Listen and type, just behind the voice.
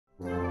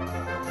Dear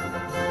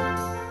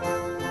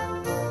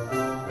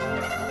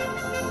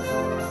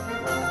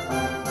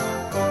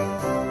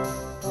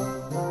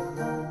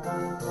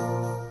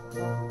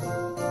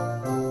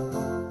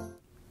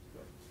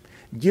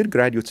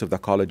graduates of the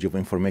College of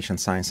Information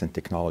Science and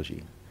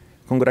Technology,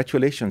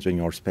 congratulations on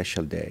your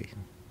special day.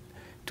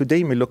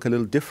 Today may look a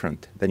little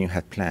different than you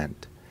had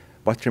planned,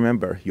 but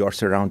remember, you are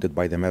surrounded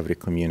by the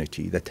Maverick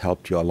community that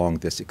helped you along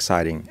this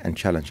exciting and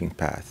challenging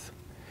path.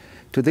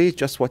 Today is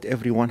just what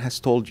everyone has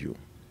told you,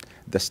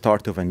 the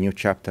start of a new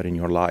chapter in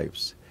your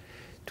lives.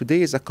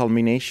 Today is a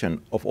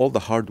culmination of all the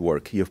hard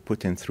work you've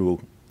put in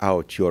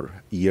throughout your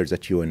years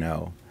at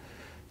UNO.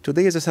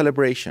 Today is a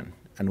celebration,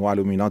 and while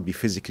we may not be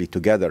physically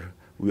together,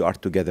 we are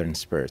together in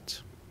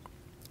spirit.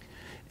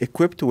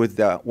 Equipped with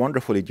the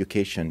wonderful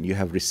education you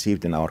have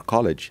received in our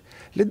college,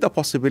 let the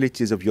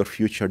possibilities of your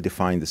future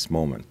define this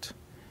moment.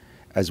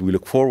 As we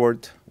look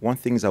forward, one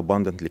thing is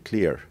abundantly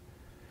clear.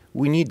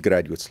 We need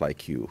graduates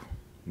like you,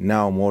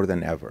 now more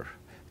than ever,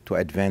 to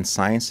advance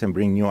science and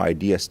bring new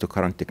ideas to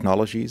current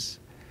technologies,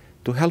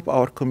 to help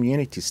our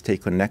community stay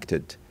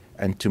connected,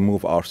 and to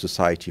move our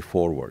society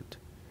forward.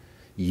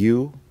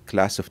 You,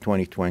 class of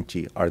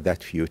 2020, are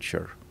that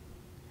future.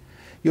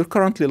 You're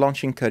currently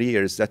launching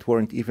careers that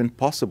weren't even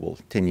possible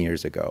 10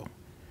 years ago.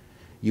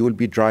 You will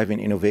be driving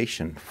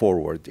innovation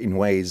forward in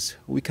ways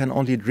we can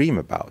only dream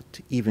about,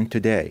 even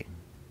today.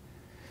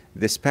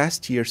 This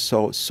past year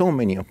saw so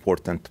many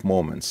important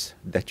moments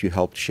that you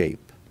helped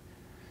shape.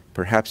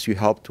 Perhaps you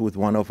helped with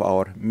one of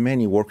our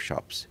many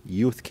workshops,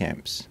 youth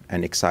camps,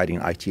 and exciting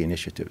IT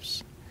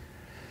initiatives.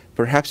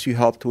 Perhaps you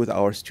helped with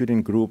our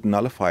student group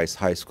Nullifies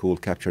High School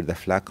Capture the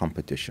Flag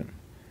competition,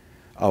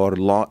 our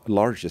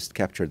largest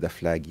Capture the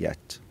Flag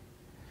yet.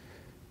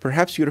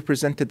 Perhaps you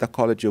represented the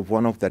college of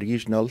one of the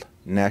regional,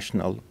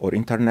 national, or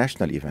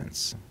international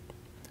events,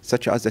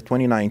 such as the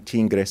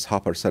 2019 Grace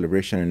Hopper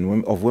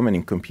Celebration of Women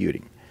in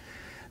Computing,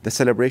 the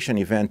celebration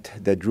event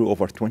that drew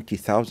over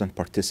 20,000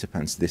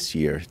 participants this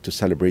year to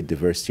celebrate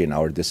diversity in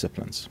our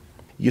disciplines.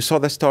 You saw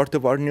the start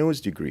of our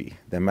newest degree,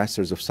 the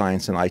Masters of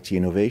Science in IT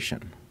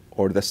Innovation,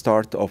 or the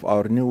start of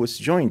our newest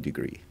joint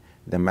degree,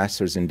 the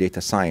Masters in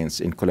Data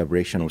Science in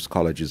collaboration with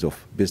colleges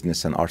of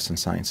Business and Arts and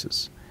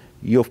Sciences.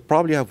 You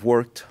probably have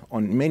worked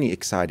on many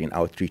exciting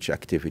outreach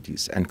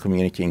activities and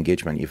community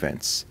engagement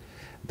events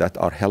that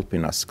are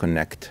helping us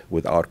connect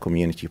with our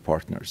community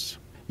partners.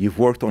 You've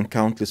worked on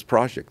countless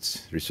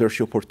projects, research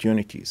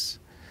opportunities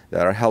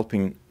that are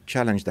helping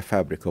challenge the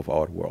fabric of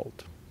our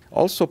world.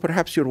 Also,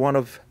 perhaps you're one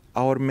of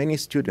our many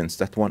students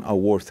that won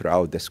awards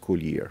throughout the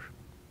school year.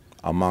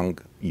 Among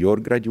your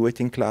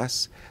graduating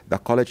class, the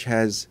college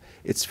has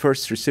its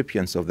first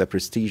recipients of the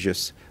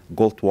prestigious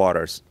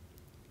Goldwater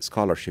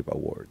Scholarship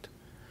Award.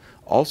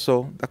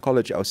 Also, the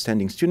College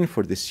Outstanding Student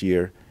for this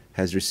year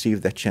has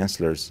received the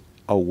Chancellor's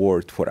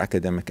Award for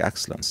Academic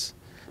Excellence.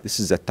 This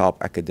is the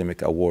top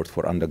academic award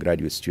for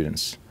undergraduate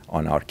students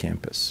on our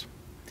campus.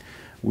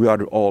 We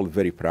are all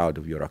very proud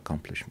of your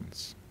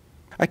accomplishments.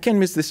 I can't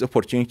miss this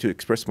opportunity to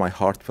express my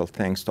heartfelt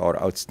thanks to our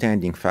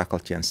outstanding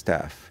faculty and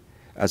staff.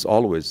 As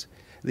always,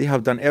 they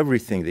have done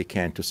everything they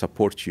can to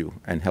support you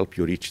and help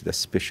you reach this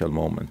special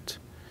moment.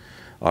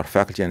 Our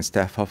faculty and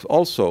staff have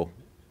also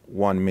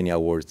won many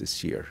awards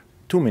this year,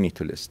 too many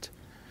to list.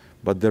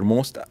 But their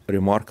most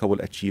remarkable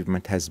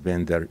achievement has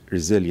been their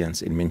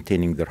resilience in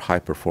maintaining their high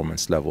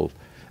performance level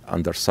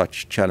under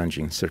such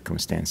challenging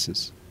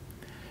circumstances.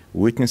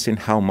 Witnessing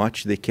how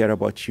much they care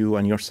about you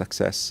and your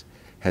success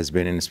has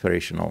been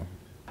inspirational.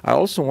 I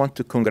also want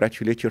to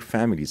congratulate your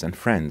families and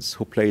friends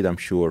who played, I'm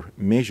sure,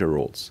 major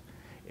roles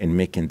in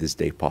making this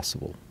day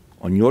possible.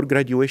 On your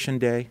graduation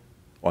day,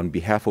 on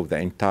behalf of the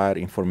entire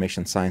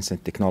Information Science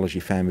and Technology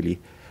family,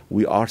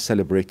 we are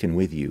celebrating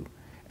with you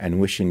and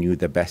wishing you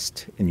the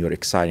best in your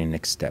exciting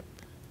next step.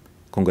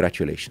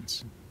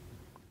 Congratulations.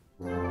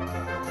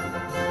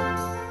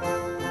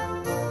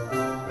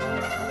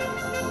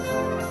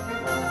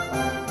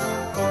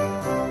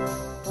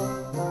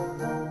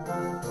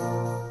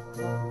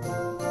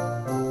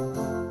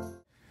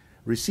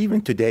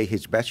 Receiving today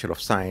his Bachelor of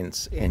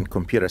Science in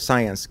Computer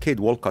Science, Cade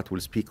Wolcott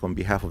will speak on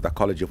behalf of the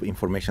College of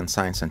Information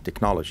Science and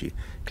Technology,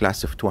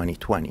 class of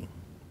 2020.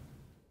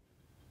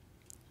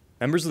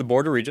 Members of the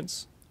Board of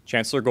Regents,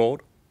 Chancellor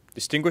Gold,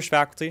 distinguished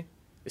faculty,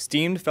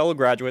 esteemed fellow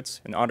graduates,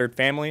 and honored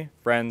family,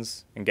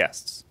 friends, and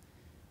guests.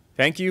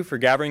 Thank you for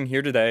gathering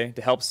here today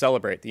to help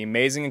celebrate the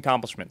amazing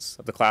accomplishments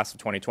of the class of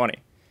 2020.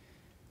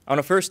 I want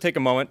to first take a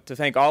moment to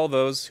thank all of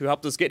those who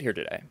helped us get here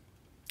today.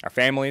 Our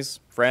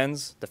families,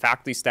 friends, the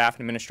faculty, staff,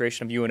 and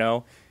administration of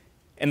UNO,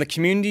 and the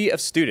community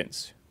of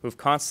students who have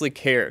constantly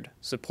cared,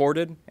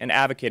 supported, and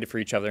advocated for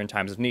each other in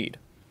times of need.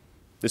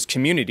 This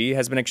community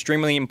has been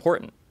extremely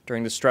important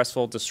during this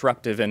stressful,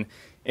 disruptive, and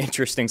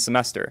interesting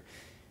semester.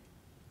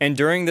 And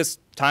during this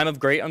time of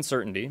great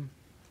uncertainty,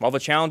 while the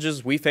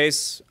challenges we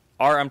face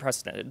are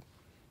unprecedented,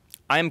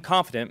 I am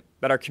confident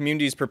that our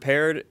community is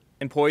prepared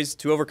and poised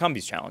to overcome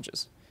these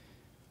challenges.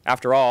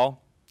 After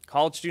all,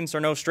 college students are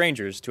no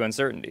strangers to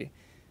uncertainty.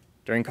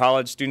 During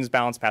college, students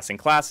balance passing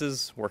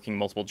classes, working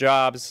multiple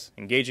jobs,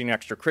 engaging in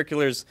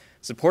extracurriculars,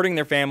 supporting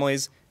their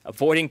families,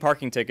 avoiding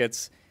parking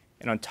tickets,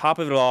 and on top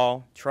of it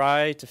all,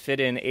 try to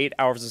fit in 8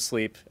 hours of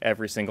sleep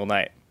every single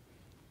night.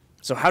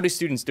 So how do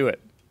students do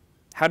it?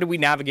 How do we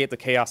navigate the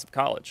chaos of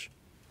college?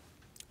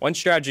 One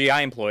strategy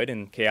I employed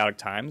in chaotic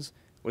times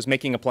was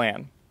making a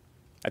plan.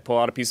 I'd pull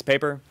out a piece of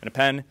paper and a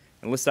pen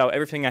and list out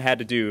everything I had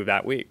to do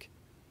that week.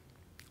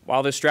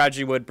 While this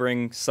strategy would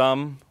bring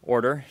some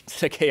order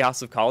to the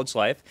chaos of college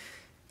life,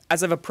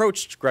 as I've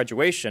approached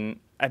graduation,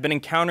 I've been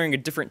encountering a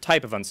different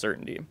type of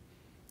uncertainty,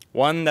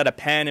 one that a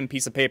pen and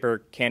piece of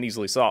paper can't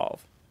easily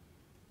solve.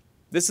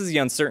 This is the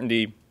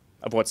uncertainty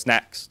of what's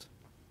next.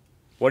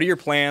 What are your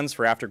plans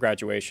for after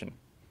graduation?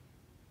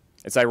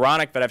 It's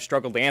ironic that I've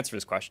struggled to answer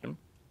this question,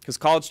 because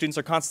college students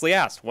are constantly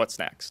asked, what's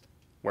next?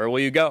 Where will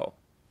you go?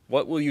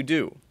 What will you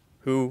do?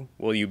 Who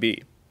will you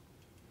be?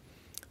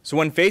 So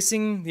when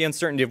facing the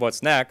uncertainty of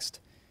what's next,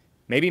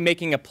 maybe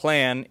making a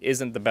plan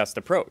isn't the best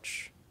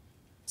approach.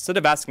 Instead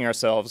of asking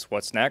ourselves,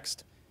 what's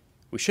next,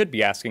 we should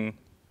be asking,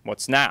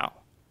 what's now?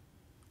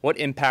 What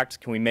impact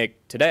can we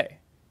make today?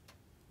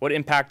 What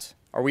impact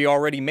are we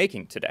already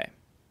making today?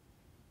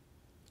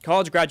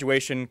 College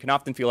graduation can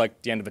often feel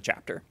like the end of a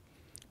chapter.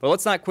 But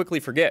let's not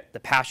quickly forget the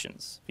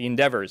passions, the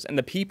endeavors, and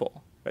the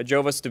people that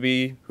drove us to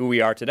be who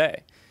we are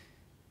today.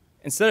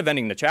 Instead of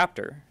ending the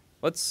chapter,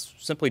 let's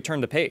simply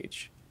turn the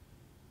page.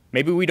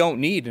 Maybe we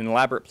don't need an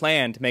elaborate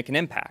plan to make an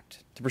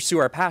impact, to pursue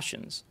our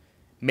passions.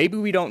 Maybe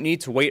we don't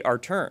need to wait our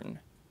turn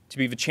to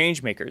be the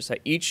change makers that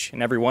each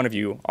and every one of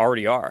you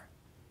already are.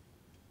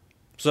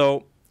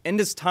 So, in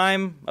this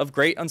time of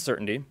great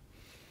uncertainty,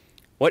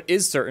 what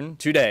is certain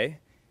today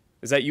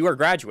is that you are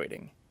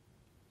graduating.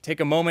 Take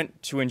a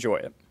moment to enjoy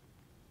it.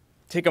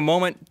 Take a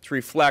moment to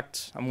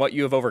reflect on what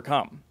you have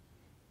overcome.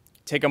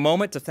 Take a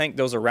moment to thank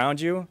those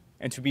around you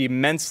and to be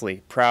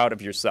immensely proud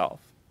of yourself.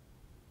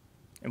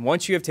 And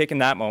once you have taken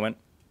that moment,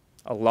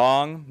 a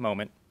long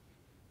moment,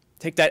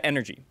 take that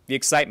energy, the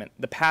excitement,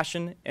 the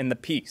passion, and the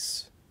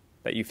peace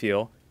that you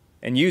feel,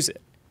 and use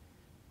it.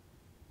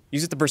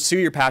 Use it to pursue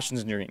your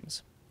passions and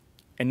dreams.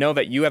 And know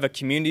that you have a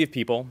community of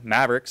people,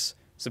 Mavericks,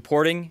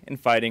 supporting and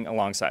fighting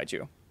alongside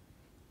you.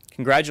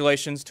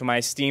 Congratulations to my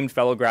esteemed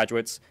fellow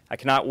graduates. I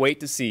cannot wait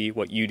to see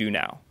what you do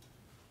now.